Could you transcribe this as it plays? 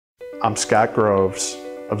I'm Scott Groves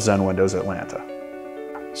of Zen Windows Atlanta.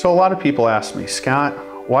 So a lot of people ask me, Scott,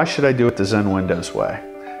 why should I do it the Zen Windows way?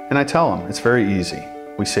 And I tell them, it's very easy.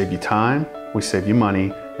 We save you time, we save you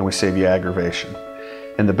money, and we save you aggravation.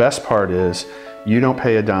 And the best part is, you don't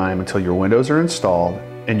pay a dime until your windows are installed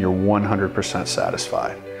and you're 100%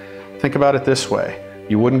 satisfied. Think about it this way.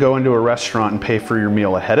 You wouldn't go into a restaurant and pay for your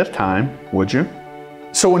meal ahead of time, would you?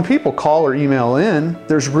 So when people call or email in,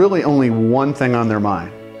 there's really only one thing on their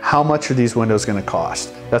mind. How much are these windows going to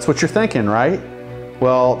cost? That's what you're thinking, right?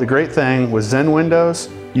 Well, the great thing with Zen Windows,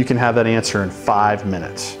 you can have that answer in 5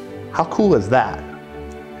 minutes. How cool is that?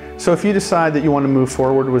 So if you decide that you want to move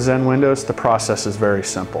forward with Zen Windows, the process is very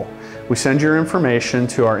simple. We send your information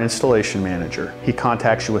to our installation manager. He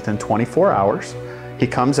contacts you within 24 hours. He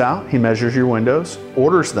comes out, he measures your windows,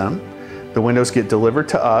 orders them. The windows get delivered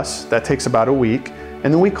to us. That takes about a week.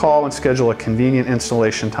 And then we call and schedule a convenient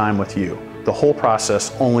installation time with you. The whole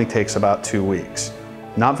process only takes about 2 weeks.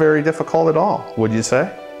 Not very difficult at all, would you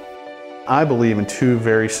say? I believe in 2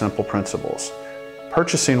 very simple principles.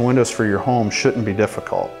 Purchasing windows for your home shouldn't be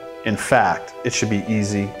difficult. In fact, it should be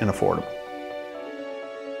easy and affordable.